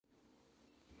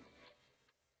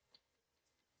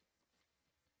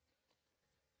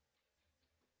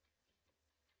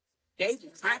They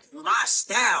be cracking my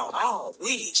style all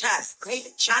week. Just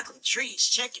craving chocolate trees,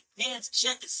 checking pants,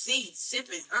 checking seeds,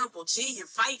 sipping herbal tea, and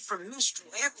fight for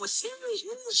menstrual equity.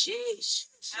 Sheesh.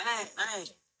 Hey, I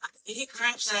get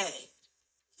cramps, hey.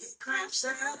 Get cramps,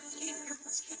 hey.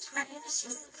 Get cramps,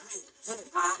 hey.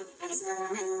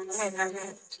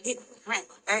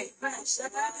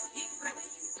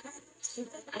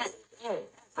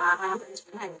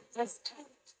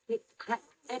 Get cramps,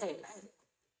 hey.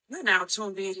 You're now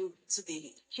tuned in to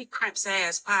the Kick Cramps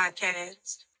Ass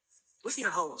podcast with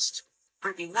your host,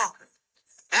 Brittany Walker,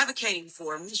 advocating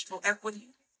for menstrual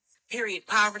equity, period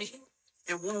poverty,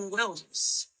 and womb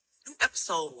wellness. New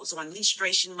episodes on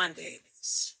Menstruation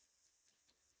Mondays.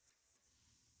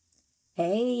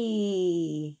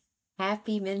 Hey,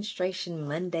 happy Menstruation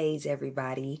Mondays,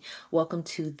 everybody. Welcome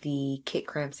to the Kick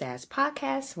Cramps Ass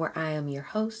podcast, where I am your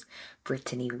host,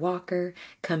 Brittany Walker,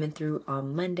 coming through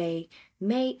on Monday,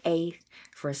 May 8th,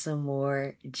 for some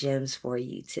more gems for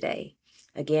you today.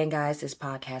 Again, guys, this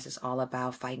podcast is all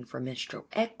about fighting for menstrual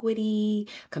equity,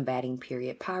 combating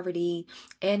period poverty,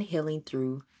 and healing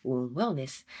through womb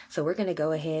wellness. So we're going to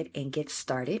go ahead and get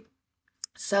started.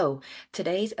 So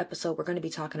today's episode, we're going to be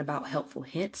talking about helpful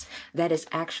hints. That is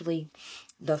actually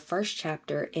the first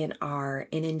chapter in our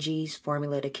NNG's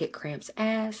formula to kick cramps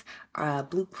ass,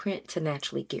 blueprint to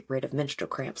naturally get rid of menstrual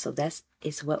cramps. So that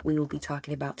is what we will be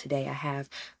talking about today. I have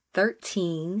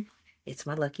 13, it's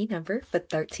my lucky number, but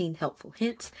 13 helpful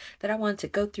hints that I wanted to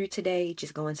go through today,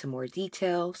 just go into more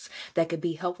details that could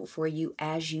be helpful for you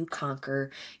as you conquer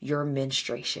your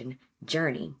menstruation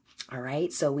journey. All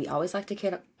right, so we always like to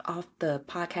kick off the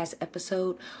podcast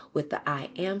episode with the I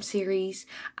Am series.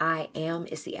 I Am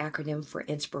is the acronym for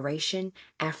inspiration,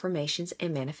 affirmations,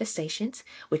 and manifestations,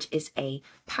 which is a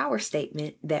power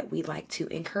statement that we like to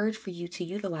encourage for you to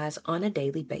utilize on a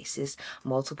daily basis,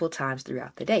 multiple times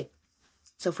throughout the day.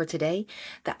 So for today,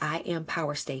 the I Am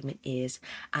power statement is,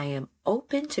 I am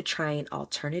open to trying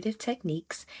alternative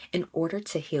techniques in order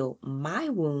to heal my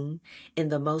womb in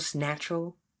the most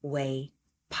natural way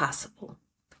possible.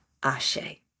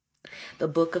 Ashe. The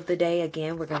book of the day,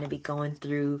 again, we're going to be going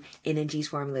through NNG's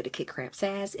formula to kick cramps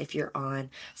ass. If you're on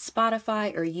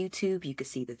Spotify or YouTube, you can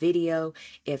see the video.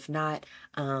 If not,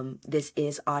 this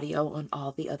is audio on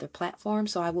all the other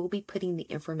platforms. So I will be putting the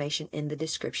information in the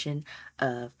description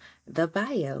of the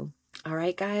bio. All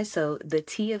right, guys, so the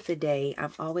tea of the day,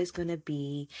 I'm always going to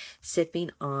be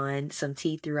sipping on some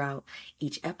tea throughout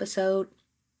each episode.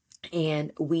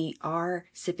 And we are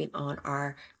sipping on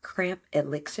our cramp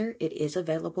elixir. It is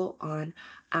available on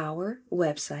our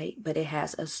website, but it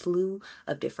has a slew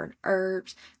of different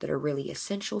herbs that are really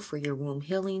essential for your womb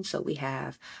healing. So we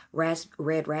have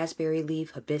red raspberry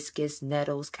leaf, hibiscus,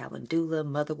 nettles, calendula,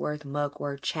 motherwort,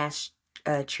 mugwort,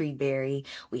 tree berry.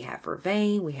 We have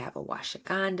vervain, we have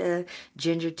ashwagandha,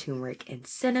 ginger, turmeric, and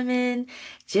cinnamon,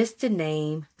 just to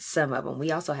name some of them.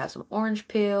 We also have some orange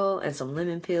peel and some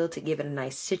lemon peel to give it a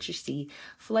nice citrusy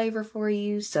flavor for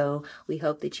you. So we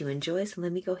hope that you enjoy. So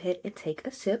let me go ahead and take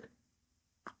a sip.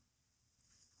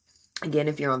 Again,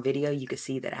 if you're on video, you can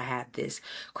see that I have this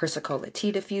chrysocolla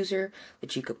tea diffuser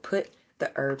that you could put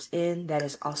the herbs in. That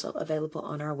is also available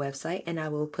on our website, and I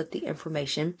will put the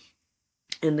information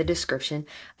in the description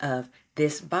of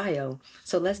this bio.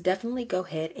 So let's definitely go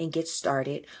ahead and get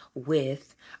started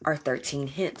with our 13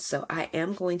 hints. So I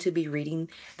am going to be reading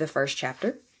the first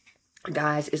chapter.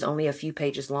 Guys, it's only a few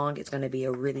pages long. It's going to be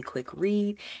a really quick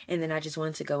read. And then I just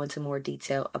wanted to go into more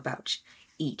detail about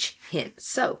each hint.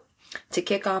 So to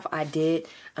kick off, I did,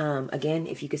 again,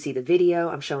 if you can see the video,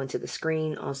 I'm showing to the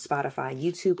screen on Spotify and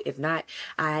YouTube. If not,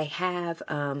 I have,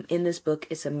 in this book,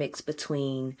 it's a mix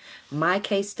between my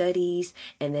case studies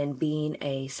and then being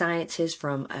a scientist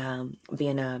from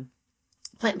being a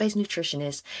plant-based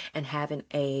nutritionist and having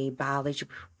a biology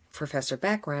professor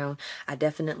background. I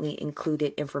definitely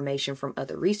included information from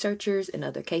other researchers and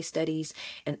other case studies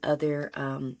and other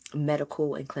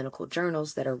medical and clinical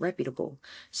journals that are reputable.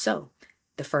 So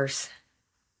the first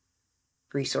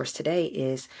resource today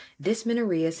is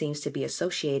dysmenorrhea seems to be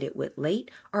associated with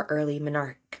late or early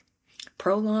menarche,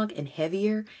 prolonged and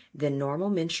heavier than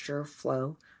normal menstrual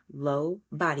flow, low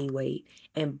body weight,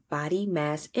 and body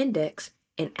mass index,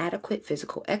 inadequate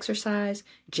physical exercise,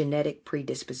 genetic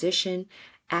predisposition,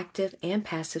 active and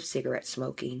passive cigarette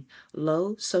smoking,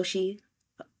 low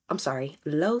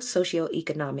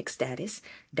socioeconomic status,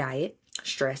 diet,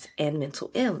 stress, and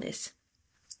mental illness.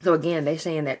 So again, they're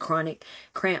saying that chronic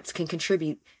cramps can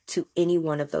contribute to any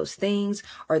one of those things,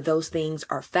 or those things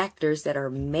are factors that are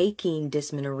making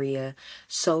dysmenorrhea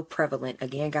so prevalent.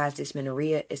 Again, guys,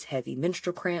 dysmenorrhea is heavy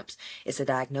menstrual cramps. It's a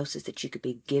diagnosis that you could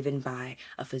be given by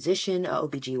a physician, a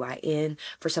OBGYN,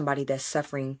 for somebody that's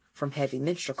suffering from heavy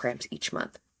menstrual cramps each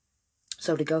month.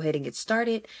 So to go ahead and get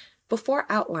started, before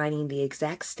outlining the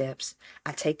exact steps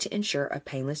I take to ensure a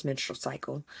painless menstrual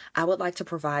cycle, I would like to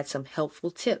provide some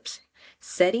helpful tips.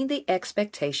 Setting the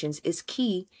expectations is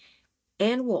key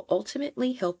and will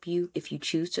ultimately help you if you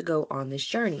choose to go on this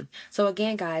journey. So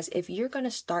again, guys, if you're going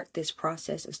to start this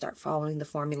process and start following the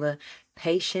formula,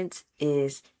 patience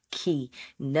is key.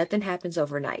 Nothing happens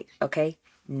overnight, okay?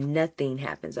 Nothing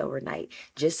happens overnight.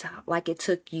 Just like it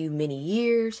took you many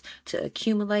years to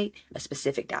accumulate a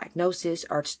specific diagnosis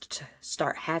or to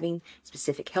start having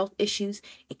specific health issues,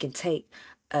 it can take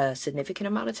a significant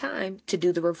amount of time to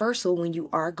do the reversal when you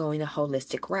are going a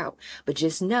holistic route. But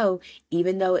just know,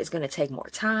 even though it's going to take more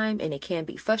time and it can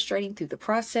be frustrating through the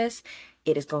process,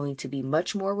 it is going to be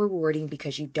much more rewarding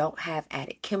because you don't have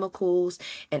added chemicals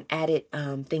and added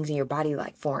things in your body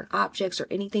like foreign objects or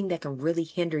anything that can really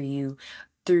hinder you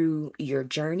through your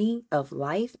journey of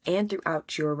life and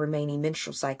throughout your remaining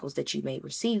menstrual cycles that you may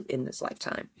receive in this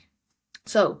lifetime.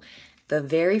 So the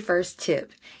very first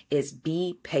tip is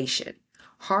be patient.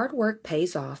 Hard work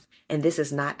pays off, and this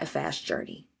is not a fast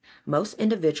journey. Most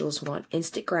individuals want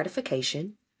instant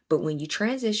gratification, but when you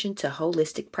transition to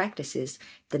holistic practices,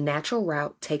 the natural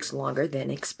route takes longer than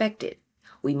expected.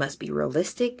 We must be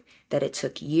realistic that it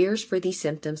took years for these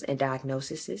symptoms and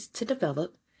diagnoses to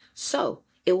develop, so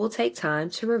it will take time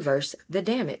to reverse the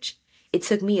damage. It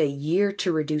took me a year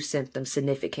to reduce symptoms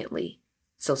significantly.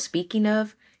 So speaking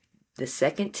of the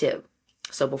second tip,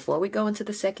 so before we go into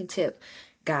the second tip,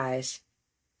 guys,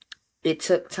 it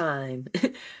took time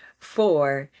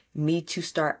for me to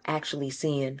start actually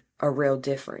seeing a real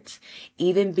difference.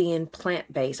 Even being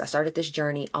plant-based, I started this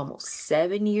journey almost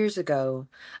 7 years ago,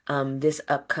 this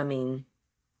upcoming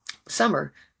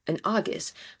summer in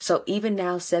August. So even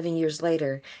now, 7 years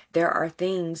later, there are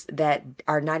things that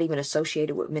are not even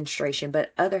associated with menstruation,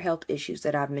 but other health issues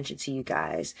that I've mentioned to you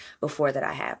guys before that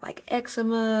I have, like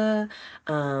eczema,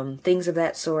 things of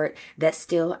that sort, that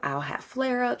still I'll have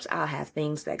flare-ups, I'll have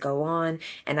things that go on,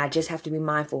 and I just have to be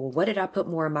mindful, what did I put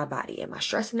more in my body? Am I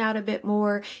stressing out a bit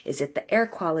more? Is it the air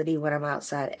quality when I'm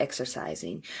outside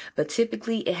exercising? But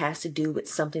typically it has to do with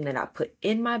something that I put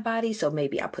in my body. So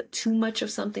maybe I put too much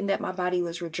of something that my body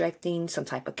was rejecting, some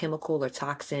type of chemical or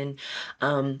toxin,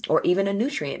 or even a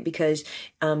nutrient, because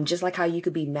just like how you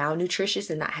could be malnutritious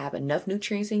and not have enough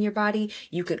nutrients in your body,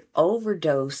 you could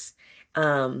overdose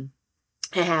and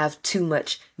have too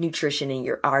much nutrition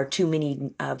in or too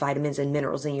many vitamins and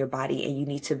minerals in your body, and you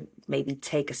need to maybe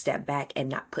take a step back and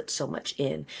not put so much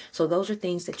in. So those are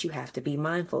things that you have to be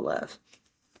mindful of.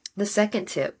 The second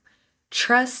tip,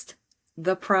 trust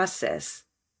the process.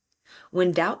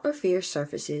 When doubt or fear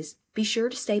surfaces, be sure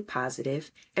to stay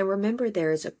positive and remember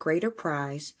there is a greater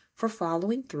prize for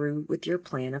following through with your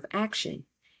plan of action.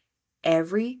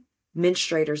 Every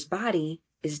menstruator's body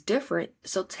is different,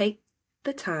 so take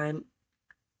the time.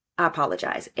 I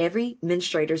apologize. Every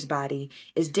menstruator's body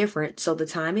is different, so the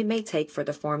time it may take for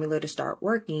the formula to start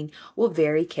working will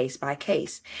vary case by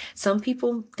case. Some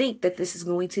people think that this is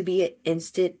going to be an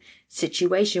instant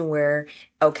situation where,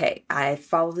 okay, I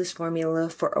follow this formula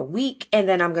for a week and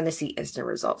then I'm going to see instant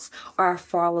results. Or I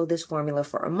follow this formula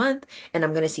for a month and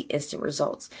I'm going to see instant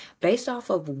results. Based off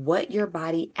of what your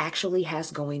body actually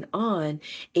has going on,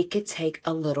 it could take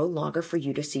a little longer for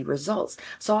you to see results.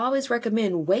 So I always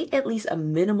recommend wait at least a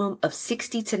minimum of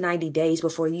 60 to 90 days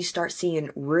before you start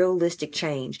seeing realistic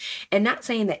change. And not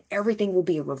saying that everything will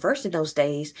be reversed in those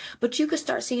days, but you could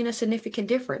start seeing a significant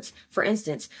difference. For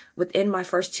instance, within my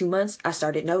first 2 months, I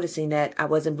started noticing that I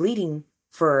wasn't bleeding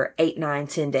for 8, 9,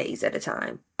 10 days at a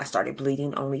time. I started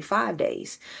bleeding only 5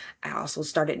 days. I also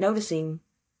started noticing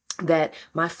that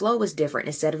my flow was different.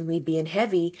 Instead of me being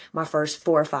heavy my first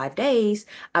 4 or 5 days,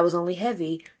 I was only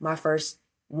heavy my first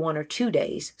 1 or 2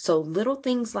 days. So little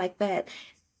things like that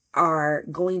are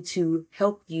going to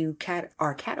help you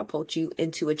catapult you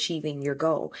into achieving your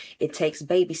goal. It takes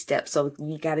baby steps. So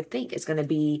you got to think it's going to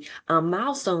be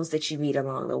milestones that you meet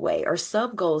along the way or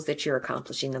sub goals that you're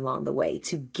accomplishing along the way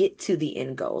to get to the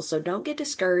end goal. So don't get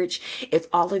discouraged if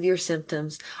all of your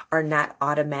symptoms are not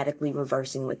automatically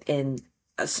reversing within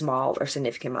a small or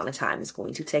significant amount of time. It's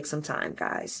going to take some time,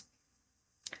 guys.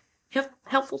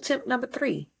 Helpful tip number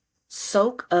 3,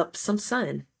 soak up some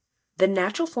sun. The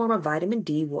natural form of vitamin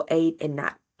D will aid in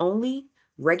not only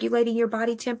regulating your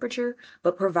body temperature,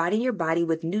 but providing your body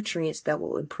with nutrients that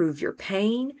will improve your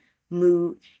pain,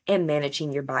 mood, and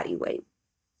managing your body weight.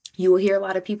 You will hear a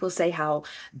lot of people say how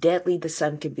deadly the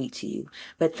sun can be to you,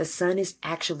 but the sun is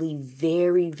actually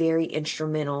very, very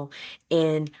instrumental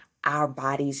in our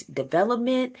body's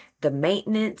development, the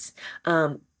maintenance,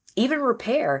 even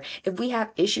repair. If we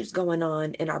have issues going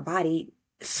on in our body,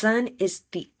 sun is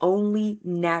the only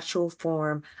natural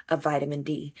form of vitamin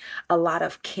D. A lot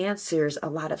of cancers,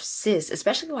 a lot of cysts,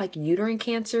 especially like uterine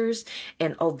cancers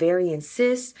and ovarian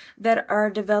cysts that are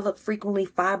developed frequently,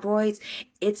 fibroids,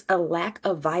 it's a lack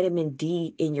of vitamin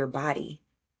D in your body.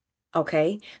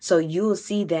 Okay, so you will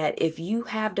see that if you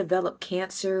have developed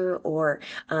cancer, or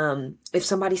if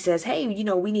somebody says, hey,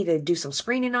 we need to do some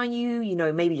screening on you,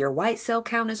 maybe your white cell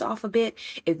count is off a bit.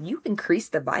 If you increase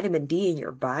the vitamin D in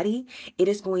your body, it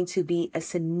is going to be a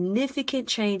significant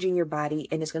change in your body,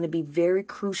 and it's going to be very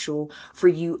crucial for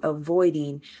you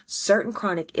avoiding certain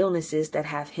chronic illnesses that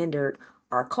have hindered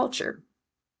our culture.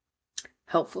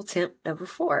 Helpful tip number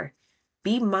 4,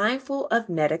 be mindful of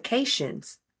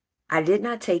medications. I did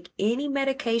not take any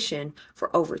medication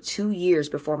for over 2 years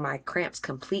before my cramps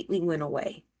completely went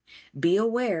away. Be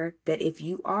aware that if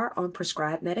you are on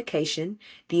prescribed medication,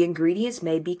 the ingredients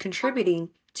may be contributing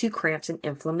to cramps and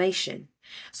inflammation.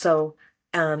 So,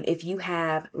 if you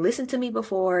have listened to me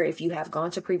before, if you have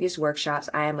gone to previous workshops,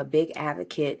 I am a big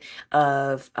advocate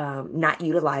of not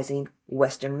utilizing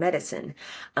Western medicine.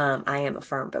 I am a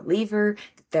firm believer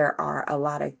that there are a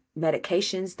lot of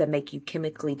medications that make you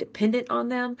chemically dependent on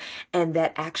them, and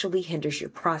that actually hinders your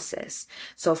process.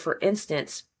 So, for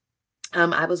instance,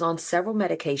 I was on several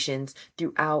medications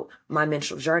throughout my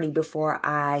menstrual journey before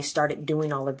I started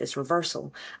doing all of this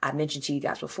reversal. I mentioned to you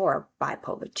guys before,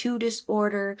 bipolar 2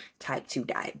 disorder, type 2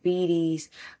 diabetes,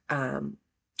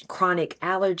 chronic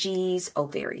allergies,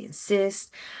 ovarian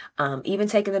cysts, even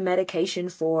taking the medication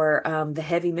for the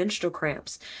heavy menstrual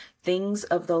cramps. Things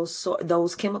of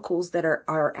those chemicals that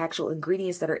are actual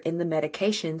ingredients that are in the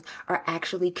medications are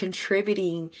actually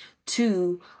contributing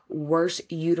to worse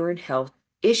uterine health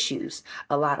issues.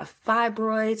 A lot of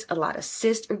fibroids, a lot of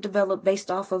cysts are developed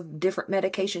based off of different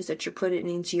medications that you're putting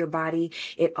into your body.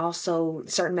 It also,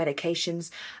 certain medications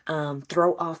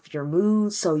throw off your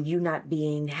mood, so you not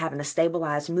having a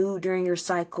stabilized mood during your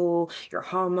cycle. Your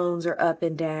hormones are up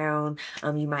and down.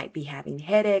 You might be having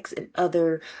headaches and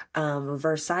other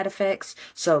reverse side effects.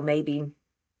 So maybe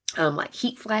like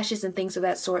heat flashes and things of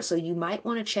that sort. So you might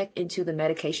want to check into the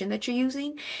medication that you're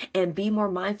using and be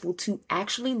more mindful to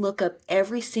actually look up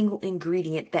every single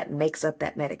ingredient that makes up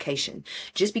that medication.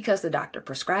 Just because the doctor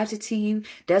prescribes it to you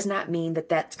does not mean that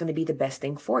that's going to be the best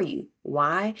thing for you.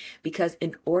 Why? Because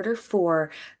in order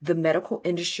for the medical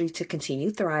industry to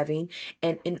continue thriving,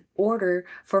 and in order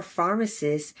for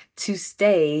pharmacists to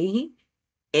stay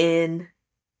in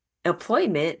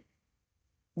employment,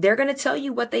 they're going to tell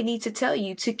you what they need to tell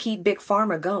you to keep Big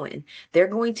Pharma going. They're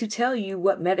going to tell you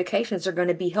what medications are going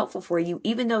to be helpful for you,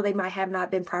 even though they might have not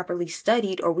been properly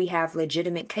studied, or we have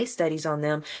legitimate case studies on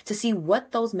them to see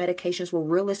what those medications will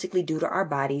realistically do to our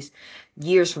bodies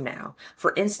years from now.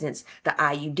 For instance, the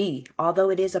IUD, although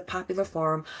it is a popular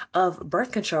form of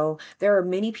birth control, there are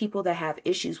many people that have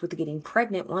issues with getting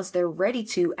pregnant once they're ready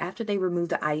to, after they remove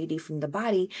the IUD from the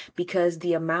body, because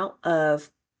the amount of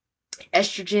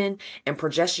estrogen and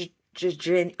progesterone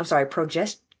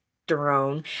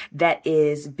that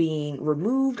is being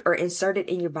removed or inserted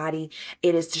in your body,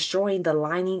 it is destroying the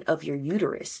lining of your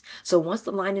uterus. So once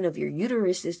the lining of your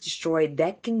uterus is destroyed,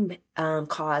 that can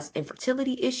cause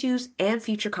infertility issues and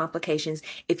future complications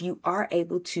if you are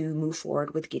able to move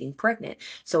forward with getting pregnant.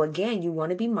 So again, you want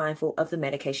to be mindful of the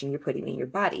medication you're putting in your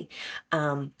body.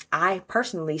 I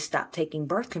personally stopped taking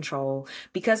birth control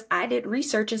because I did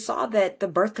research and saw that the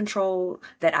birth control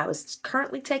that I was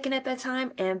currently taking at that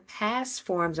time and past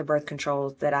forms of birth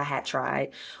controls that I had tried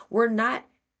were not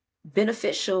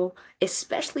beneficial,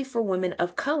 especially for women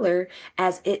of color,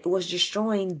 as it was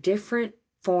destroying different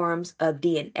forms of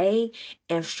DNA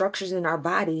and structures in our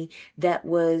body that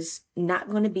was not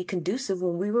going to be conducive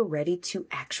when we were ready to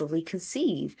actually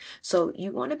conceive. So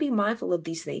you want to be mindful of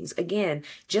these things. Again,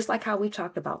 just like how we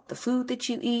talked about the food that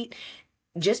you eat,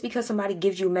 just because somebody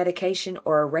gives you a medication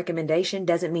or a recommendation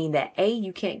doesn't mean that A,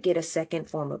 you can't get a second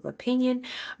form of opinion,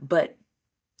 but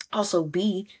also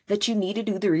B, that you need to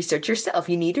do the research yourself.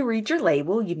 You need to read your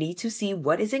label. You need to see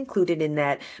what is included in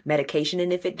that medication.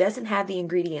 And if it doesn't have the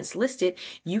ingredients listed,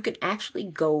 you can actually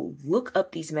go look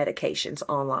up these medications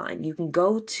online. You can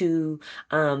go to,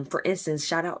 for instance,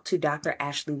 shout out to Dr.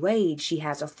 Ashley Wade. She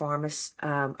has a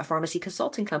pharmacy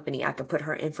consulting company. I can put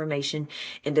her information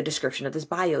in the description of this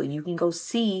bio. You can go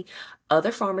see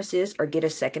other pharmacists or get a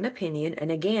second opinion.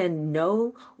 And again,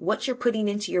 know what you're putting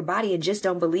into your body and just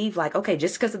don't believe like, okay,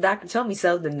 just because the doctor told me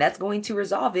so, then that's going to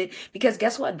resolve it. Because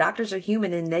guess what? Doctors are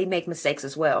human and they make mistakes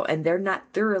as well. And they're not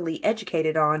thoroughly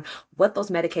educated on what those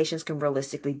medications can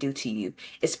realistically do to you,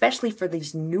 especially for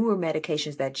these newer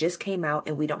medications that just came out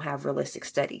and we don't have realistic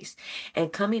studies.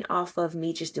 And coming off of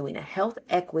me just doing a health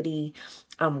equity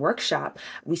workshop,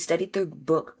 we studied the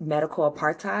book Medical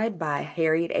Apartheid by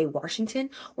Harriet A. Washington,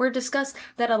 where it discussed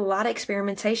that a lot of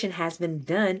experimentation has been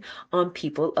done on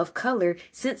people of color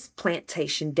since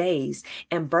plantation days,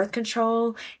 and birth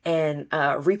control and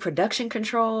reproduction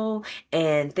control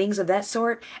and things of that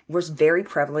sort was very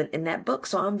prevalent in that book.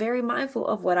 So I'm very mindful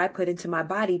of what I put into my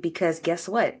body, because guess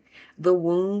what? The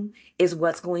womb is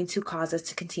what's going to cause us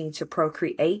to continue to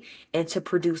procreate and to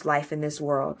produce life in this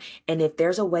world. And if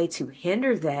there's a way to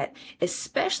hinder that,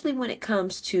 especially when it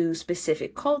comes to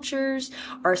specific cultures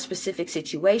or specific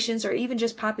situations or even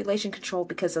just population control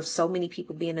because of so many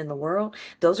people being in the world,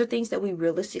 those are things that we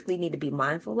realistically need to be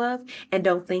mindful of, and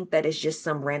don't think that it's just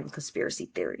some random conspiracy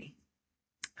theory.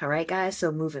 All right, guys.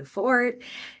 So moving forward,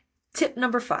 tip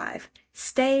number 5,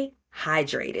 stay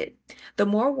hydrated. The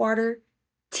more water,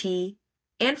 tea,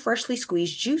 and freshly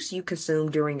squeezed juice you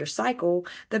consume during your cycle,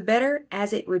 the better,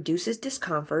 as it reduces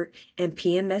discomfort and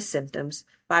PMS symptoms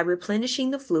by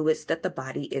replenishing the fluids that the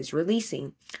body is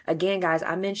releasing. Again, guys,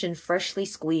 I mentioned freshly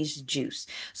squeezed juice.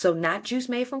 So not juice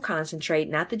made from concentrate,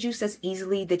 not the juice that's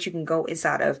easily that you can go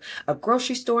inside of a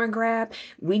grocery store and grab.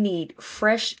 We need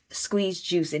fresh squeezed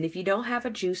juice. And if you don't have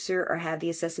a juicer or have the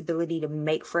accessibility to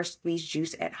make fresh squeezed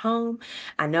juice at home,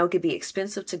 I know it could be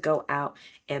expensive to go out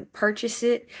and purchase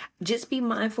it. Just be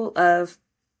mindful of,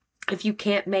 if you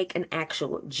can't make an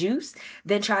actual juice,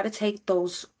 then try to take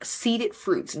those seeded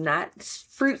fruits, not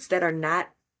fruits that are not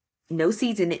no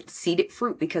seeds in it, seeded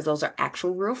fruit, because those are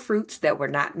actual real fruits that were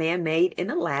not man-made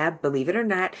in a lab. Believe it or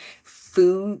not,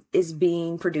 food is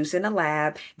being produced in a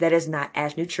lab that is not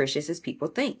as nutritious as people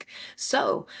think.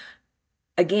 So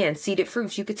again, seeded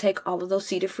fruits, you could take all of those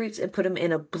seeded fruits and put them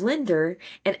in a blender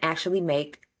and actually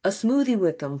make a smoothie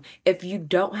with them. If you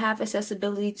don't have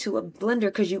accessibility to a blender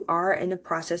because you are in the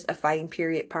process of fighting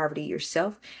period poverty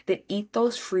yourself, then eat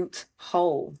those fruits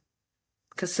whole.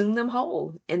 Consume them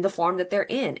whole in the form that they're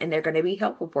in, and they're going to be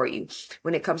helpful for you.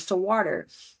 When it comes to water,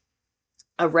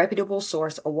 a reputable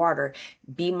source of water,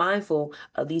 be mindful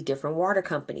of these different water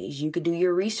companies. You could do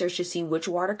your research to see which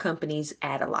water companies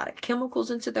add a lot of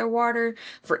chemicals into their water.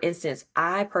 For instance,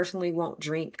 I personally won't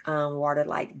drink water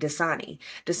like Dasani.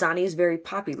 Dasani is very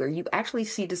popular. You actually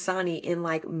see Dasani in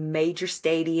like major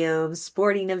stadiums,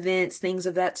 sporting events, things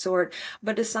of that sort.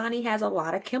 But Dasani has a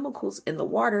lot of chemicals in the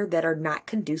water that are not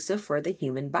conducive for the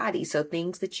human body. So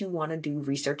things that you want to do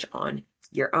research on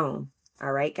your own.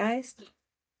 All right, guys?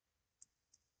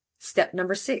 Step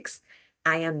number 6,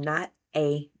 I am not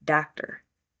a doctor.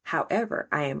 However,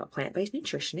 I am a plant-based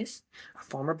nutritionist, a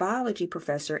former biology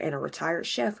professor, and a retired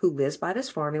chef who lives by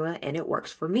this formula, and it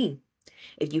works for me.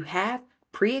 If you have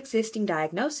pre-existing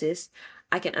diagnosis,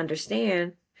 I can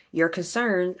understand your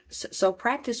concern, so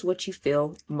practice what you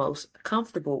feel most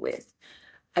comfortable with.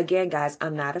 Again, guys,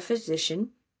 I'm not a physician.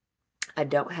 I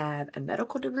don't have a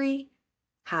medical degree.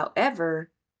 However,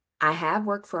 I have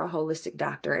worked for a holistic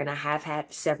doctor, and I have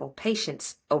had several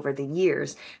patients over the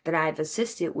years that I've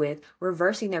assisted with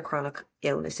reversing their chronic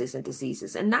illnesses and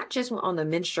diseases, and not just on the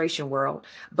menstruation world,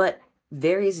 but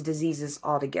various diseases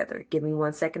altogether. Give me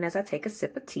 1 second as I take a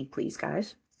sip of tea, please,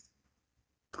 guys.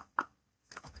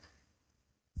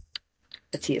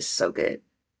 The tea is so good.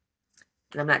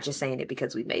 And I'm not just saying it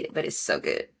because we made it, but it's so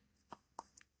good.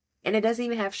 And it doesn't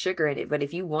even have sugar in it. But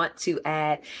if you want to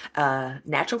add a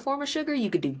natural form of sugar, you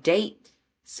could do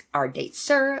dates or date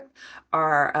syrup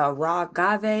or raw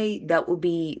agave. That will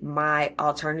be my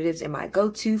alternatives and my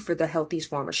go-to for the healthiest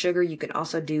form of sugar. You can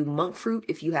also do monk fruit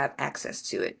if you have access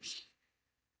to it.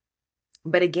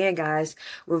 But again, guys,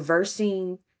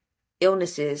 reversing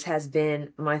illnesses has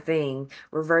been my thing.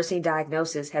 Reversing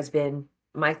diagnosis has been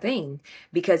my thing,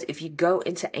 because if you go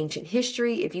into ancient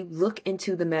history, if you look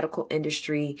into the medical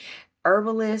industry,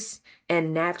 herbalists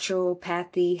and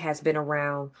naturopathy has been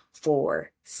around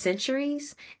for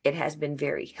centuries. It has been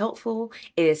very helpful.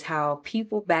 It is how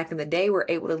people back in the day were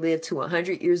able to live to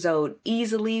 100 years old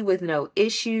easily with no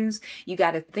issues. You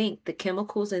got to think the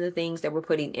chemicals and the things that we're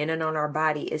putting in and on our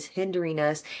body is hindering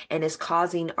us and is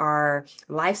causing our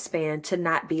lifespan to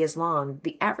not be as long.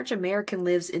 The average American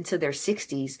lives into their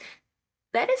 60s.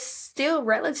 That is still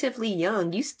relatively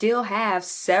young. You still have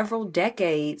several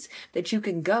decades that you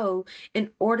can go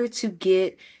in order to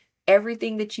get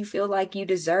everything that you feel like you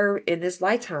deserve in this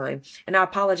lifetime. And I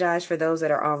apologize for those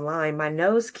that are online. My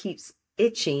nose keeps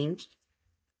itching,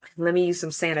 let me use some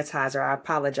sanitizer. I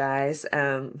apologize.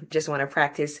 Just want to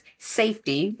practice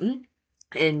safety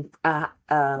and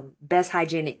best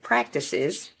hygienic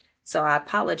practices. So I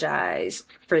apologize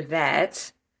for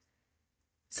that.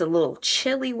 It's a little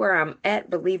chilly where I'm at,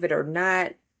 believe it or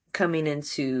not, coming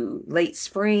into late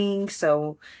spring.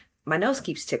 So my nose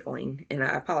keeps tickling, and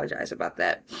I apologize about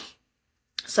that.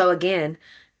 So again,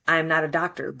 I'm not a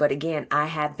doctor, but again, I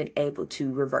have been able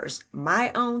to reverse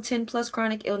my own 10 plus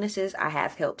chronic illnesses. I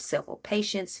have helped several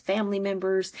patients, family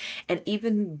members, and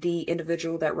even the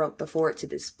individual that wrote the foreword to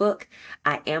this book.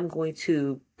 I am going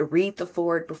to read the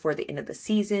foreword before the end of the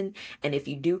season. And if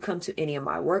you do come to any of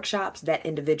my workshops, that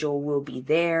individual will be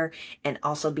there and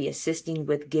also be assisting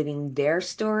with giving their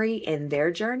story and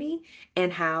their journey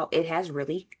and how it has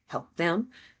really helped them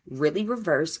really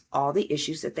reverse all the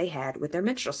issues that they had with their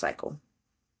menstrual cycle.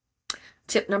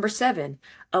 Tip number 7,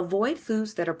 avoid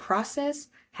foods that are processed,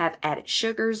 have added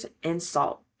sugars, and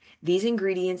salt. These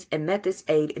ingredients and methods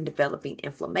aid in developing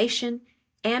inflammation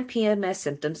and PMS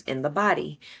symptoms in the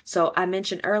body. So I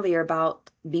mentioned earlier about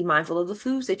be mindful of the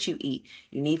foods that you eat.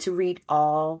 You need to read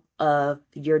all of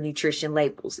your nutrition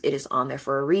labels. It is on there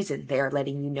for a reason. They are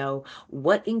letting you know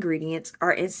what ingredients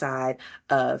are inside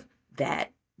of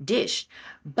that dish.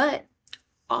 But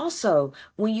also,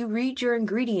 when you read your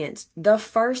ingredients, the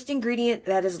first ingredient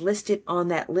that is listed on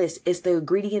that list is the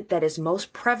ingredient that is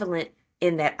most prevalent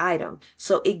in that item.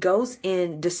 So it goes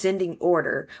in descending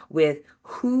order with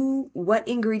what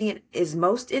ingredient is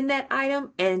most in that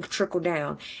item and trickle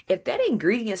down. If that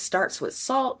ingredient starts with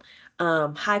salt,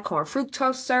 high corn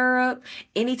fructose syrup,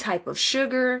 any type of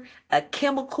sugar, a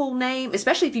chemical name,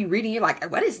 especially if you read it, you're like,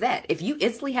 what is that? If you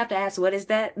instantly have to ask, what is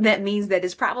that? That means that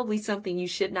it's probably something you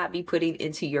should not be putting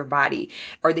into your body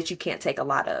or that you can't take a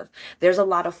lot of. There's a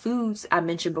lot of foods I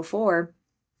mentioned before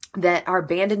that are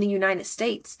banned in the United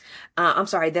States.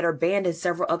 That are banned in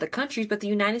several other countries, but the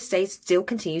United States still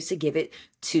continues to give it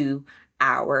to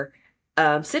our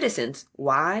citizens.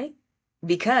 Why?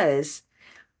 Because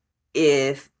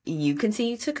if you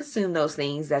continue to consume those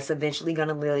things, that's eventually going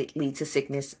to lead to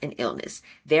sickness and illness.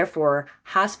 Therefore,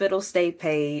 hospitals stay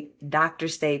paid,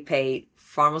 doctors stay paid,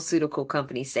 pharmaceutical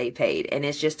companies stay paid, and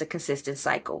it's just a consistent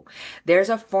cycle. There's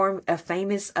a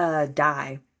famous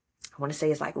dye. I want to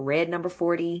say it's like red number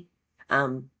 40,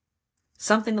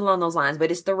 something along those lines,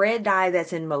 but it's the red dye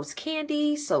that's in most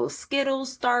candies. So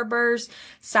Skittles, Starburst,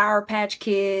 Sour Patch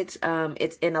Kids.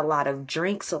 It's in a lot of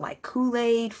drinks. So like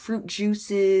Kool-Aid, fruit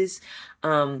juices,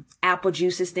 apple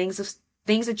juices, things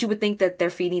that you would think that they're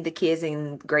feeding the kids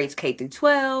in grades K through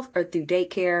 12 or through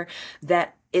daycare,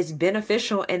 that is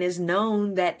beneficial and is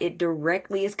known that it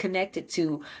directly is connected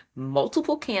to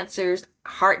multiple cancers,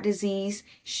 heart disease,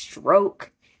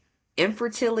 stroke,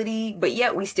 infertility, but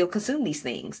yet we still consume these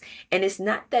things. And it's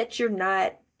not that you're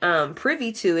not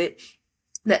privy to it,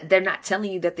 that they're not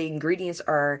telling you that the ingredients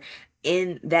are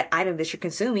in that item that you're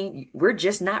consuming. We're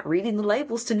just not reading the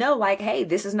labels to know, like, hey,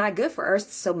 this is not good for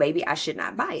us, so maybe I should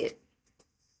not buy it.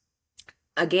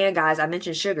 Again, guys, I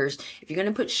mentioned sugars. If you're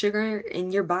going to put sugar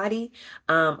in your body,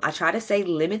 I try to say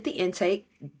limit the intake,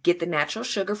 get the natural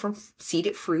sugar from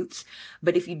seeded fruits.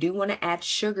 But if you do want to add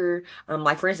sugar,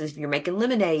 like for instance, if you're making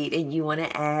lemonade and you want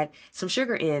to add some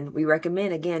sugar in, we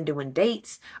recommend, again, doing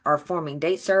dates or forming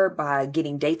date syrup by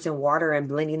getting dates in water and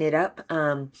blending it up.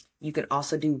 You can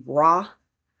also do raw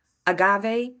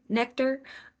agave nectar.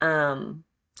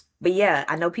 But yeah,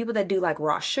 I know people that do like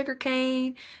raw sugar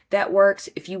cane. That works.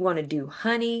 If you want to do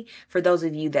honey, for those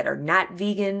of you that are not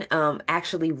vegan,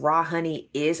 actually raw honey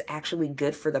is actually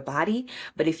good for the body.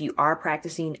 But if you are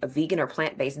practicing a vegan or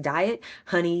plant-based diet,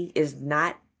 honey is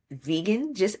not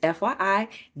vegan. Just FYI,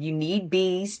 you need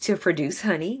bees to produce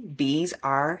honey. Bees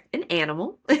are an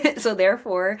animal. So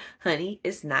therefore, honey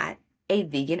is not a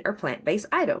vegan or plant-based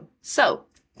item. So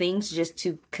things just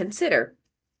to consider.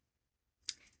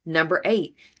 Number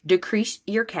 8, decrease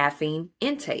your caffeine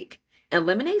intake.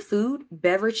 Eliminate food,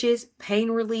 beverages, pain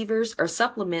relievers, or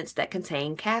supplements that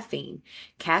contain caffeine.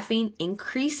 Caffeine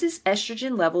increases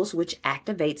estrogen levels, which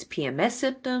activates PMS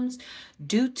symptoms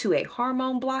due to a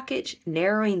hormone blockage,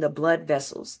 narrowing the blood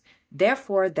vessels.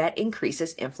 Therefore, that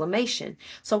increases inflammation.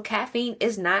 So caffeine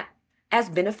is not as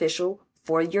beneficial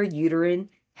for your uterine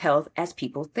health as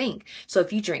people think. So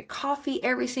if you drink coffee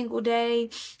every single day,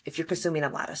 if you're consuming a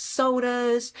lot of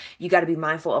sodas, you got to be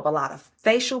mindful of a lot of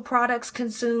facial products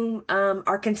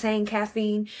contain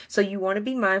caffeine. So you want to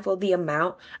be mindful of the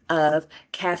amount of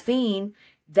caffeine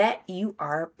that you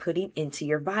are putting into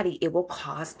your body. It will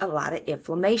cause a lot of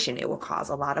inflammation. It will cause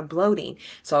a lot of bloating.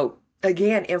 So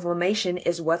again, inflammation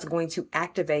is what's going to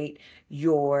activate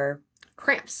your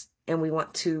cramps and we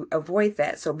want to avoid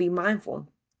that. So be mindful.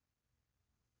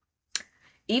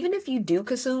 Even if you do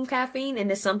consume caffeine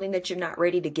and it's something that you're not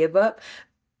ready to give up,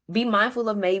 be mindful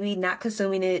of maybe not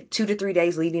consuming it 2 to 3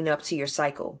 days leading up to your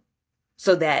cycle,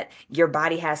 so that your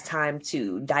body has time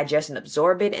to digest and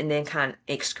absorb it and then kind of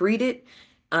excrete it.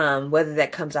 Whether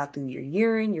that comes out through your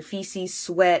urine, your feces,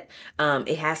 sweat,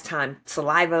 it has time,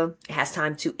 saliva, it has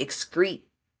time to excrete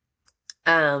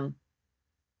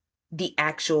the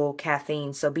actual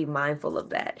caffeine. So be mindful of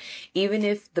that. Even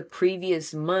if the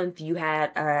previous month you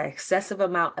had an excessive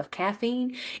amount of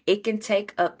caffeine, it can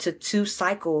take up to 2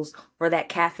 cycles for that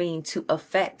caffeine to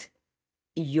affect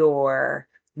your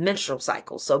menstrual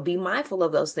cycle. So be mindful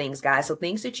of those things, guys. So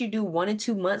things that you do 1 and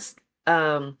 2 months,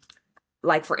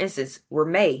 like for instance,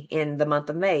 we're in the month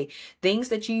of May, things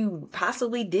that you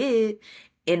possibly did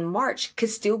in March could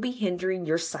still be hindering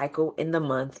your cycle in the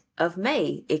month of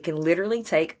May. It can literally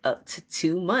take up to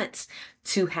 2 months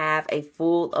to have a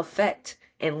full effect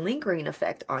and lingering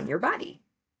effect on your body.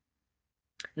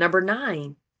 Number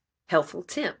 9, helpful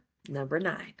tip. Number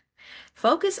 9,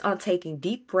 focus on taking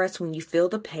deep breaths when you feel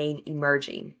the pain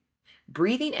emerging.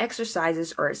 Breathing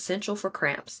exercises are essential for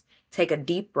cramps. Take a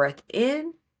deep breath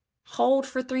in, hold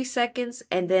for 3 seconds,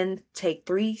 and then take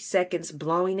 3 seconds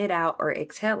blowing it out or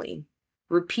exhaling.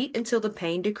 Repeat until the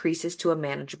pain decreases to a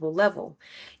manageable level.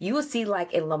 You will see,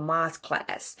 like in Lama's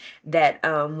class, that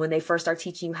when they first start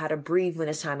teaching you how to breathe when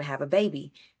it's time to have a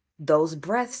baby, those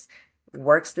breaths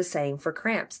works the same for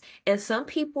cramps. And some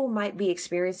people might be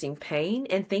experiencing pain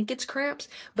and think it's cramps,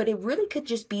 but it really could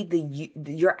just be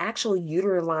your actual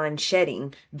uterine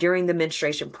shedding during the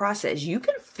menstruation process. You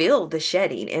can feel the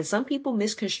shedding, and some people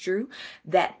misconstrue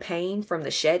that pain from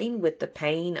the shedding with the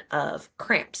pain of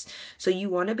cramps. So you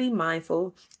want to be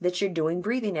mindful that you're doing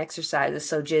breathing exercises.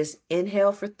 So just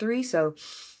inhale for 3. So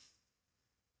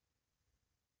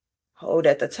hold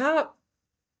at the top,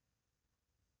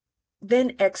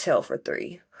 then exhale for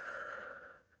 3.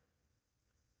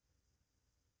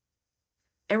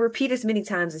 And repeat as many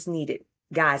times as needed.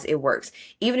 Guys, it works.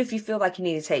 Even if you feel like you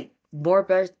need to take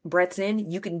more breaths in,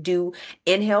 you can do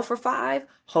inhale for 5,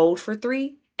 hold for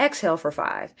 3, exhale for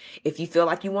 5. If you feel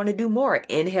like you want to do more,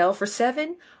 inhale for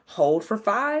 7, hold for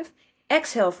 5,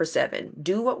 exhale for 7.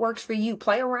 Do what works for you.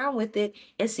 Play around with it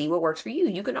and see what works for you.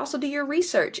 You can also do your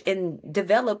research and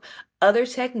develop other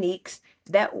techniques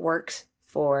that works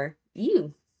for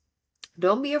you.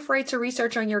 Don't be afraid to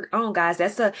research on your own, guys.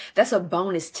 That's a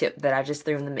bonus tip that I just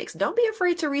threw in the mix. Don't be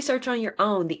afraid to research on your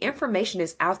own. The information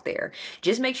is out there.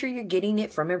 Just make sure you're getting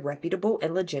it from a reputable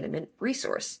and legitimate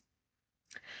resource.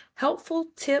 Helpful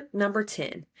tip number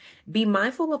 10. Be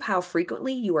mindful of how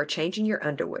frequently you are changing your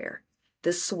underwear.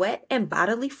 The sweat and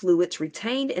bodily fluids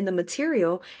retained in the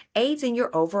material aids in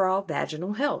your overall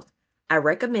vaginal health. I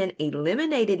recommend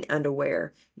eliminating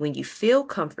underwear when you feel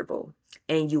comfortable,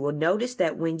 and you will notice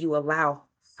that when you allow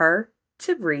her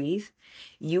to breathe,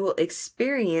 you will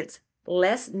experience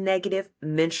less negative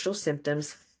menstrual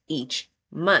symptoms each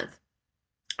month.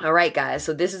 All right, guys,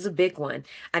 so this is a big one.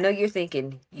 I know you're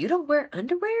thinking, you don't wear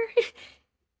underwear?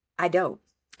 I don't.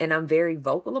 And I'm very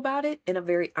vocal about it, and I'm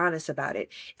very honest about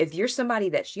it. If you're somebody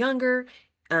that's younger,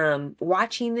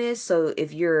 watching this, so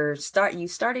if you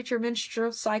started your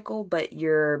menstrual cycle, but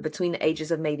you're between the ages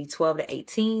of maybe 12 to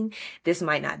 18, this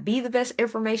might not be the best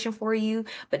information for you.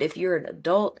 But if you're an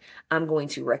adult, I'm going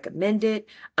to recommend it.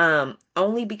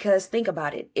 Only because, think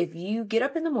about it. If you get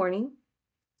up in the morning,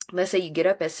 let's say you get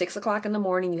up at 6 o'clock in the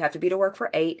morning, you have to be to work for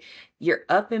 8, you're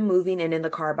up and moving and in the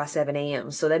car by 7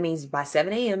 a.m. So that means by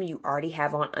 7 a.m. you already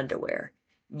have on underwear.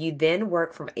 You then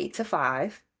work from 8 to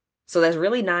 5. So that's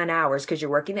really 9 hours because you're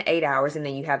working the 8 hours, and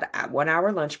then you have the 1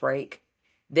 hour lunch break.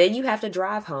 Then you have to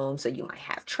drive home. So you might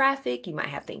have traffic. You might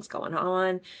have things going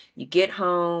on. You get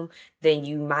home. Then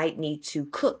you might need to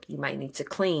cook. You might need to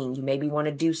clean. You maybe want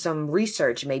to do some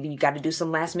research. Maybe you got to do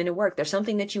some last minute work. There's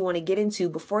something that you want to get into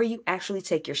before you actually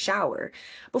take your shower.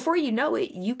 Before you know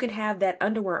it, you can have that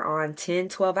underwear on 10,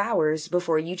 12 hours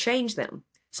before you change them.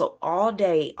 So all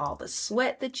day, all the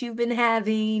sweat that you've been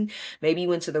having, maybe you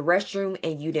went to the restroom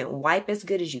and you didn't wipe as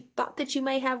good as you thought that you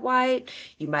may have wiped.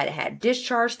 You might have had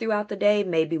discharge throughout the day.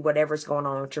 Maybe whatever's going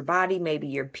on with your body, maybe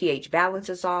your pH balance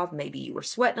is off. Maybe you were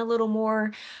sweating a little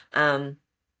more.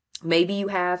 Maybe you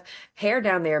have hair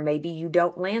down there. Maybe you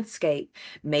don't landscape.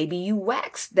 Maybe you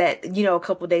waxed that, a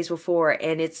couple of days before,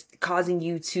 and it's causing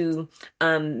you to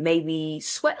maybe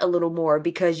sweat a little more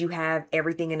because you have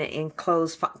everything in an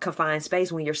enclosed, confined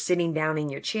space when you're sitting down in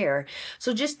your chair.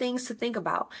 So just things to think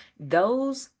about.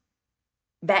 Those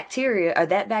bacteria, or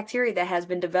that bacteria that has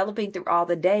been developing through all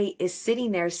the day, is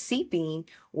sitting there seeping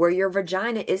where your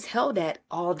vagina is held at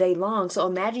all day long. So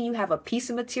imagine you have a piece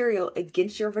of material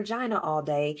against your vagina all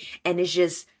day, and it's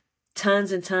just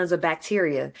tons and tons of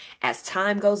bacteria. As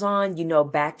time goes on,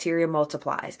 bacteria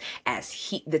multiplies.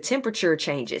 As the temperature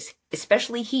changes,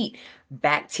 especially heat,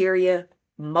 bacteria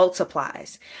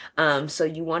multiplies. So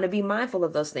you want to be mindful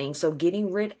of those things. So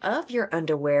getting rid of your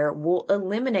underwear will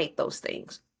eliminate those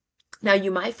things. Now,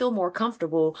 you might feel more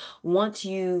comfortable once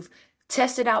you've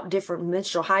tested out different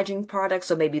menstrual hygiene products.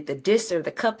 So maybe the disc or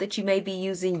the cup that you may be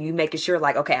using, you making sure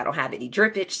like, okay, I don't have any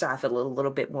drippage, so I feel a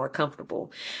little bit more comfortable.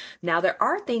 Now, there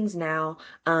are things now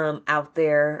out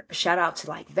there. Shout out to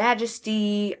like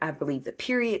Vagisty, I believe the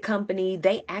Period Company.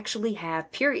 They actually have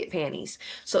period panties.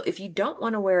 So if you don't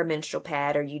want to wear a menstrual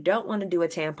pad or you don't want to do a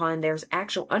tampon, there's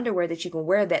actual underwear that you can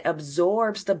wear that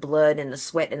absorbs the blood and the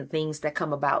sweat and things that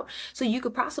come about. So you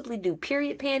could possibly do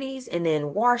period panties and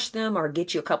then wash them, or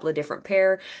get you a couple of different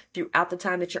pair throughout the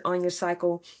time that you're on your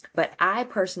cycle. But I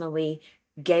personally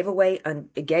gave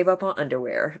up on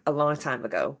underwear a long time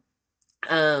ago.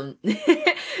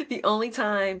 The only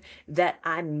time that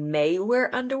I may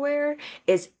wear underwear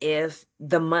is if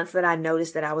the month that I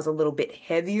noticed that I was a little bit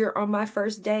heavier on my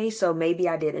first day. So maybe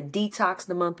I did a detox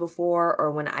the month before,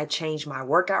 or when I changed my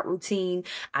workout routine,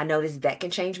 I noticed that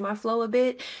can change my flow a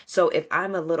bit. So if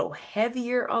I'm a little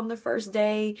heavier on the first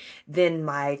day than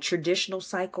my traditional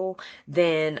cycle,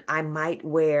 then I might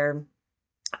wear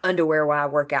underwear while I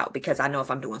work out, because I know if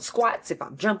I'm doing squats, if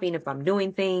I'm jumping, if I'm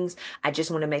doing things, I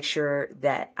just want to make sure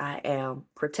that I am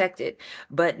protected.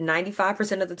 But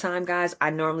 95% of the time, guys, I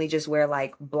normally just wear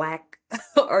like black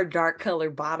or dark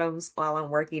colored bottoms while I'm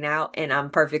working out, and I'm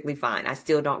perfectly fine. I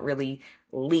still don't really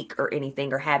leak or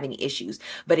anything or have any issues.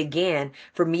 But again,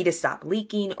 for me to stop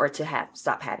leaking or to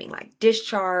stop having like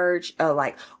discharge,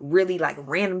 like really like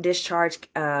random discharge,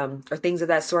 or things of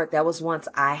that sort, that was once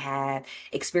I had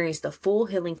experienced the full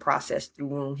healing process through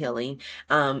womb healing.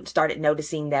 Started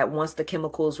noticing that once the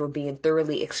chemicals were being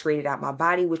thoroughly excreted out my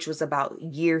body, which was about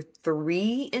year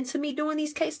 3 into me doing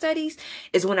these case studies,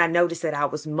 is when I noticed that I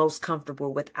was most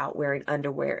comfortable without wearing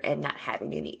underwear and not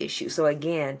having any issues. So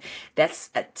again, that's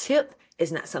a tip.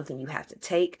 It's not something you have to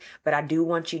take, but I do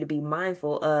want you to be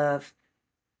mindful of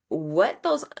what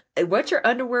your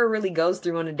underwear really goes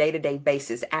through on a day-to-day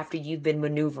basis after you've been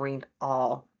maneuvering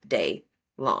all day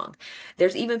long.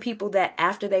 There's even people that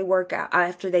after they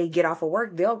get off of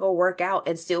work, they'll go work out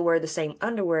and still wear the same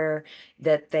underwear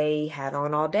that they had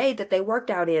on all day that they worked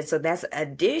out in. So that's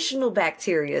additional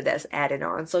bacteria that's added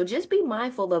on. So just be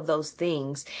mindful of those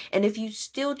things. And if you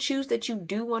still choose that you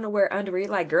do want to wear underwear, you're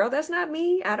like, girl, that's not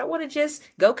me. I don't want to just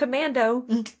go commando.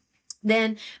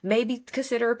 Then maybe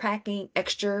consider packing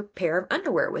extra pair of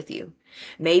underwear with you.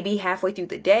 Maybe halfway through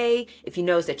the day, if you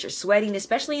notice that you're sweating,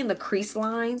 especially in the crease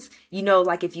lines,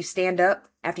 like if you stand up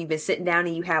after you've been sitting down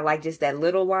and you have like just that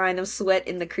little line of sweat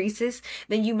in the creases,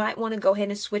 then you might want to go ahead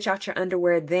and switch out your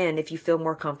underwear then if you feel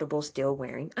more comfortable still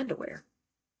wearing underwear.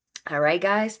 All right,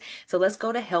 guys. So let's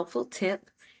go to helpful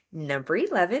tip number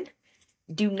 11.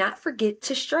 Do not forget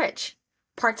to stretch.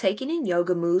 Partaking in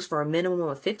yoga moves for a minimum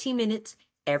of 15 minutes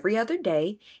every other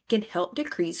day can help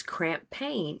decrease cramp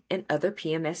pain and other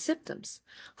PMS symptoms.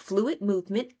 Fluid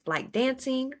movement like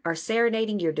dancing or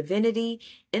serenading your divinity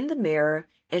in the mirror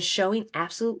and showing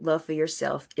absolute love for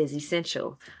yourself is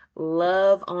essential.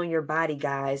 Love on your body,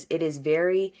 guys. It is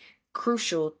very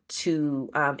crucial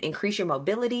to increase your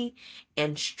mobility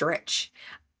and stretch.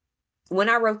 When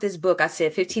I wrote this book, I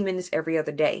said 15 minutes every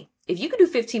other day. If you can do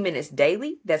 15 minutes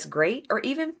daily, that's great, or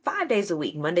even 5 days a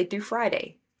week, Monday through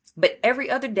Friday. But every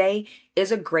other day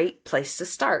is a great place to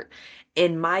start.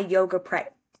 In my yoga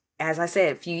practice, as I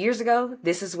said a few years ago,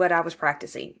 this is what I was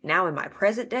practicing. Now in my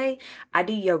present day, I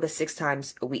do yoga 6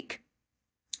 times a week.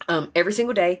 Every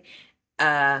single day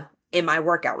in my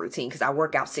workout routine, because I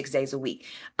work out 6 days a week.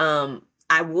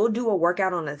 I will do a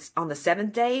workout on the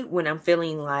 7th day when I'm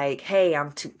feeling like, hey,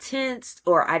 I'm too tense,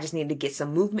 or I just need to get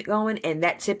some movement going. And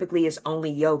that typically is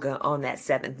only yoga on that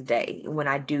 7th day when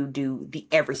I do the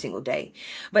every single day.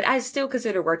 But I still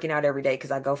consider working out every day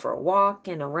because I go for a walk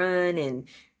and a run and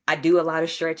I do a lot of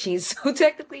stretching. So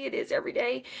technically it is every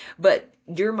day. But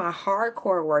during my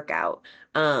hardcore workout,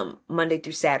 Monday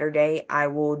through Saturday, I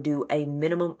will do a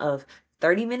minimum of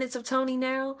 30 minutes of toning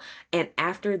now. And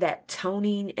after that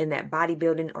toning and that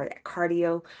bodybuilding or that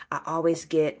cardio, I always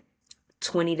get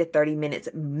 20 to 30 minutes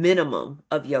minimum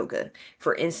of yoga.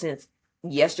 For instance,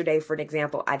 yesterday, for an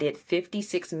example, I did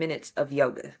 56 minutes of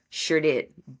yoga. Sure did.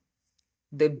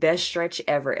 the best stretch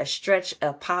ever. A stretch,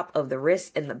 a pop of the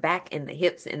wrists and the back and the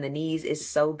hips and the knees is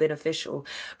so beneficial.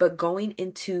 But going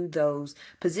into those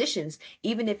positions,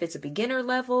 even if it's a beginner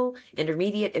level,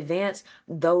 intermediate, advanced,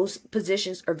 those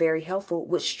positions are very helpful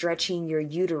with stretching your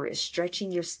uterus,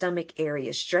 stretching your stomach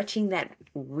area, stretching that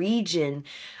region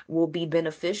will be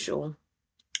beneficial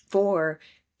for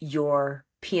your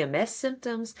PMS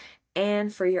symptoms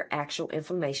and for your actual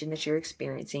inflammation that you're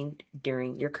experiencing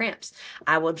during your cramps.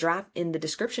 I will drop in the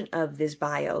description of this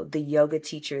bio the yoga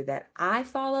teacher that I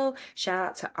follow. Shout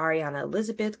out to Ariana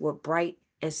Elizabeth with Bright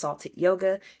and Salted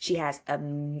Yoga. She has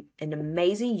an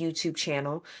amazing YouTube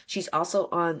channel. She's also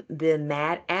on the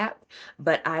Mad app,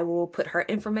 but I will put her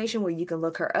information where you can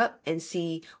look her up and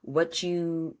see what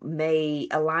you may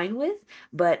align with.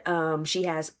 But she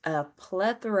has a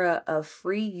plethora of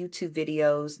free YouTube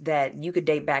videos that you could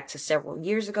date back to several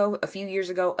years ago, a few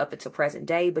years ago, up until present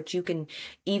day. But you can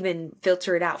even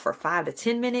filter it out for 5 to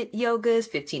 10 minute yogas,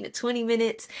 15 to 20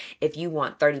 minutes. If you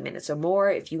want 30 minutes or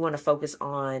more, if you want to focus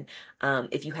on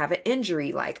if you have an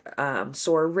injury like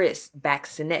sore wrists,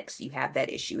 backs and necks, you have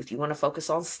that issue. If you want to focus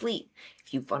on sleep,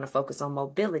 if you want to focus on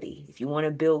mobility, if you want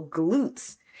to build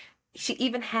glutes, she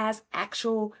even has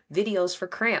actual videos for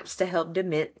cramps to help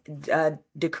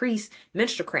decrease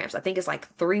menstrual cramps. I think it's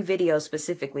like 3 videos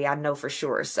specifically, I know for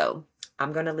sure. So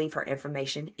I'm going to leave her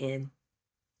information in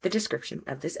the description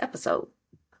of this episode.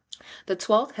 The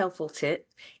 12th helpful tip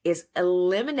is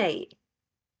eliminate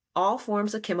all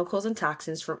forms of chemicals and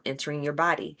toxins from entering your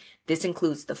body. This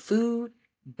includes the food,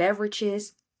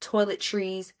 beverages,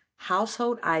 toiletries,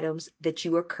 household items that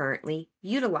you are currently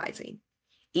utilizing.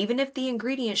 Even if the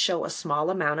ingredients show a small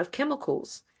amount of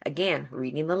chemicals, again,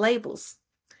 reading the labels,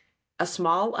 a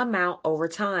small amount over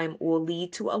time will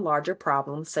lead to a larger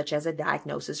problem, such as a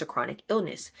diagnosis or chronic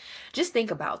illness. Just think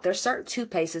about, there's certain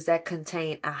toothpastes that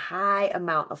contain a high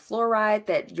amount of fluoride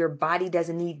that your body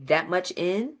doesn't need that much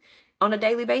in on a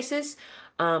daily basis.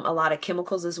 A lot of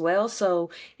chemicals as well.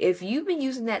 So if you've been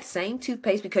using that same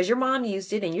toothpaste because your mom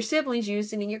used it and your siblings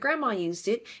used it and your grandma used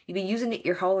it, you've been using it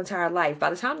your whole entire life. By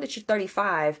the time that you're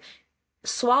 35,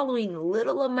 swallowing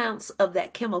little amounts of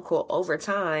that chemical over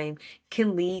time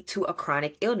can lead to a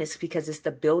chronic illness because it's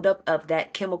the buildup of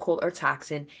that chemical or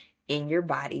toxin in your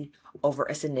body over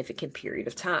a significant period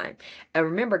of time. And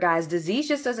remember, guys, disease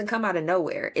just doesn't come out of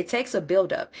nowhere. It takes a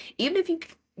buildup. Even if you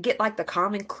get like the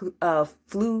common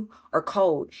flu or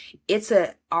cold, it's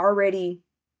a already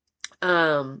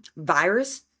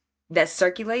virus that's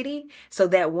circulating, so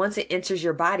that once it enters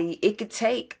your body, it could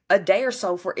take a day or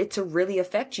so for it to really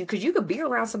affect you, because you could be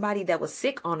around somebody that was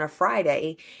sick on a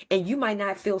Friday and you might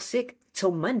not feel sick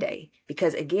till Monday,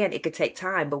 because again, it could take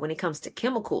time. But when it comes to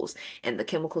chemicals and the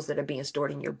chemicals that are being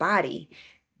stored in your body,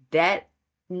 that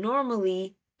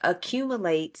normally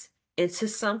accumulates into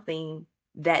something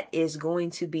that is going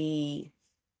to be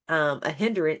a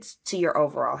hindrance to your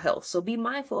overall health. So be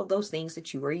mindful of those things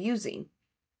that you are using.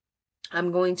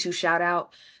 I'm going to shout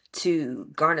out to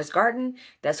Garner's Garden.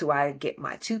 That's who I get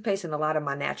my toothpaste and a lot of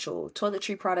my natural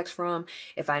toiletry products from.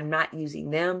 If I'm not using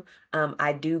them,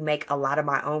 I do make a lot of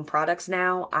my own products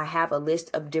now. I have a list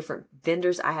of different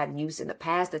vendors I have used in the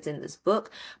past that's in this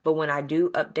book, but when I do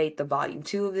update the volume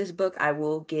 2 of this book, I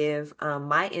will give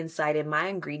my insight and my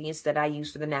ingredients that I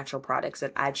use for the natural products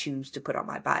that I choose to put on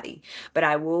my body. But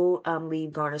I will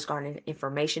leave Garner's Garden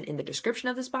information in the description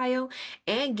of this bio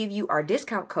and give you our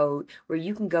discount code where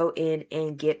you can go in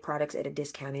and get products at a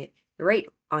discounted rate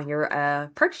on your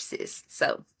purchases.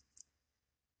 So,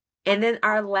 and then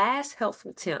our last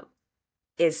helpful tip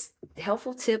is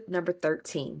helpful tip number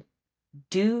 13.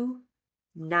 Do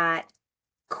not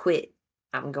quit.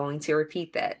 I'm going to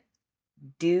repeat that.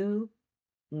 Do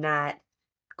not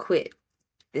quit.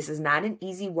 This is not an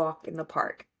easy walk in the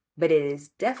park, but it is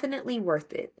definitely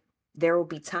worth it. There will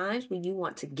be times when you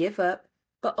want to give up,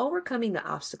 but overcoming the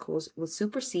obstacles will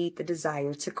supersede the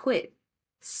desire to quit.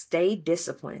 Stay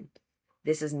disciplined.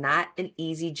 This is not an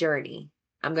easy journey.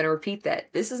 I'm going to repeat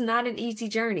that. This is not an easy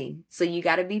journey, so you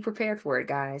got to be prepared for it,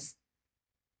 guys.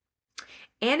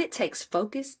 And it takes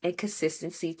focus and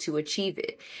consistency to achieve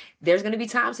it. There's going to be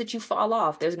times that you fall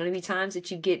off. There's going to be times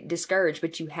that you get discouraged,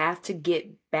 but you have to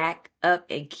get back up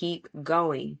and keep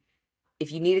going.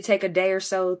 If you need to take a day or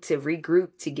so to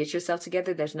regroup, to get yourself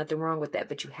together, there's nothing wrong with that.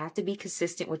 But you have to be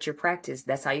consistent with your practice.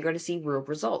 That's how you're going to see real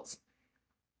results.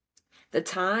 The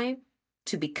time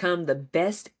to become the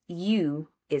best you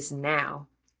is now.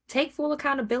 Take full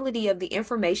accountability of the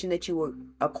information that you will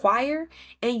acquire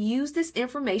and use this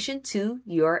information to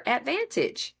your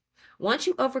advantage. Once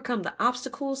you overcome the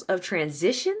obstacles of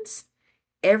transitions,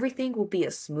 everything will be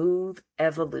a smooth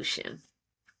evolution.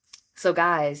 So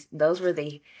guys, those were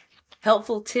the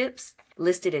Helpful tips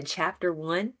listed in Chapter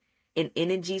 1 in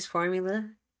Energy's Formula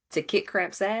to Kick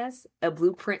Cramps Ass, a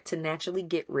blueprint to naturally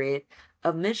get rid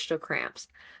of menstrual cramps.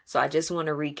 So I just want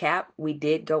to recap. We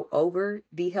did go over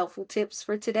the helpful tips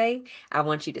for today. I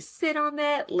want you to sit on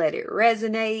that, let it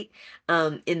resonate.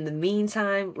 In the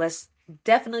meantime, let's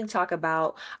definitely talk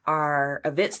about our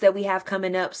events that we have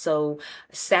coming up. So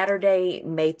Saturday,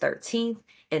 May 13th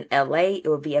in LA, it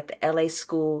will be at the LA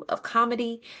School of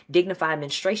Comedy. Dignified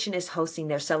Menstruation is hosting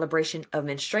their celebration of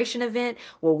menstruation event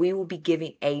where we will be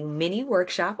giving a mini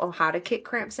workshop on how to kick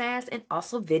cramps ass and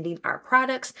also vending our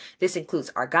products. This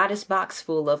includes our goddess box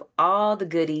full of all the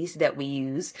goodies that we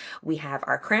use. We have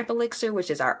our cramp elixir, which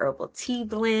is our herbal tea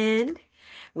blend.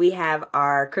 We have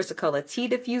our Chrysocolla tea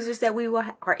diffusers that we will,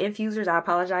 our infusers, I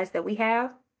apologize, that we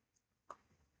have.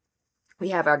 We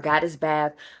have our Goddess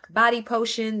Bath body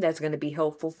potion that's going to be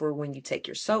helpful for when you take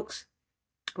your soaks.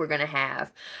 We're going to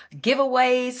have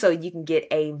giveaways so you can get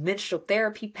a menstrual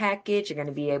therapy package. You're going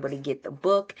to be able to get the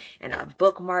book and our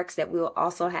bookmarks that we'll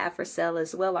also have for sale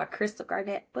as well. Our Crystal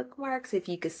Garnet bookmarks, if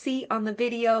you could see on the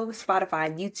video, Spotify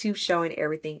and YouTube showing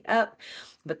everything up.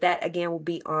 But that again will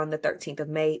be on the 13th of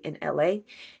May in LA.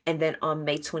 And then on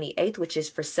May 28th, which is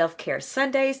for Self-Care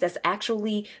Sundays, that's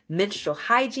actually Menstrual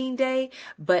Hygiene Day,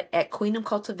 but at Queenum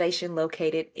Cultivation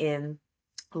located in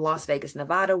Las Vegas,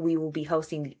 Nevada, we will be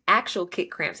hosting the actual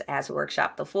Kick Cramps Ass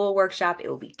workshop, the full workshop. It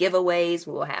will be giveaways.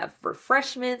 We'll have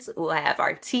refreshments. We'll have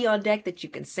our tea on deck that you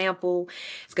can sample.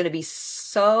 It's going to be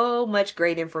so much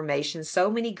great information,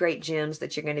 so many great gems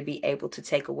that you're going to be able to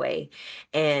take away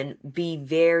and be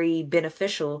very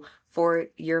beneficial for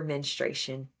your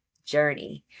menstruation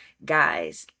journey.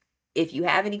 Guys, if you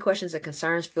have any questions or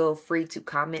concerns, feel free to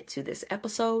comment to this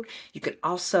episode. You can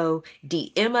also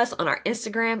DM us on our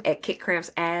Instagram at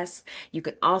KickCrampsAss. You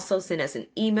can also send us an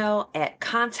email at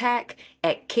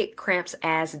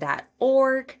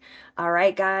contact@kickcrampsass.org. All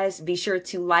right, guys, be sure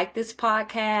to like this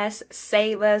podcast,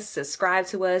 save us, subscribe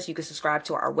to us. You can subscribe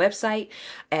to our website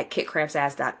at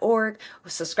kickcrampsass.org.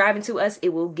 Subscribing to us,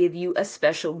 it will give you a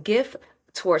special gift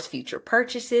towards future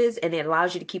purchases, and it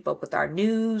allows you to keep up with our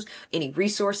news, any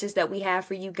resources that we have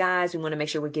for you guys. We want to make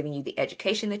sure we're giving you the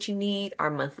education that you need. Our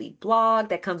monthly blog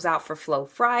that comes out for Flow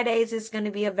Fridays is going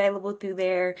to be available through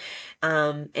there.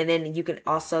 And then you can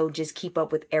also just keep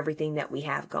up with everything that we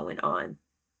have going on.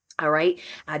 All right.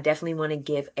 I definitely want to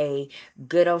give a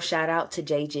good old shout out to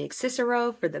JJ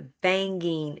Cicero for the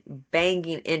banging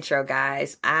intro,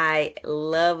 guys. I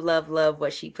love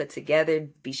what she put together.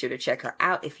 Be sure to check her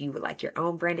out if you would like your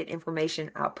own branded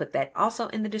information. I'll put that also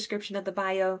in the description of the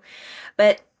bio.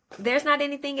 But there's not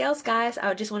anything else, guys.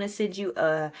 I just want to send you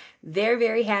a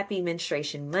very happy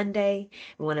Menstruation Monday.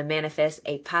 We want to manifest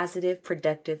a positive,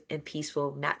 productive, and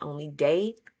peaceful not only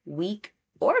day, week,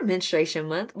 or menstruation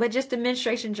month, but just a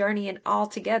menstruation journey and all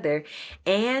together.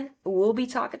 And we'll be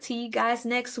talking to you guys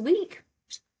next week.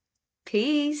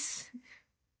 Peace.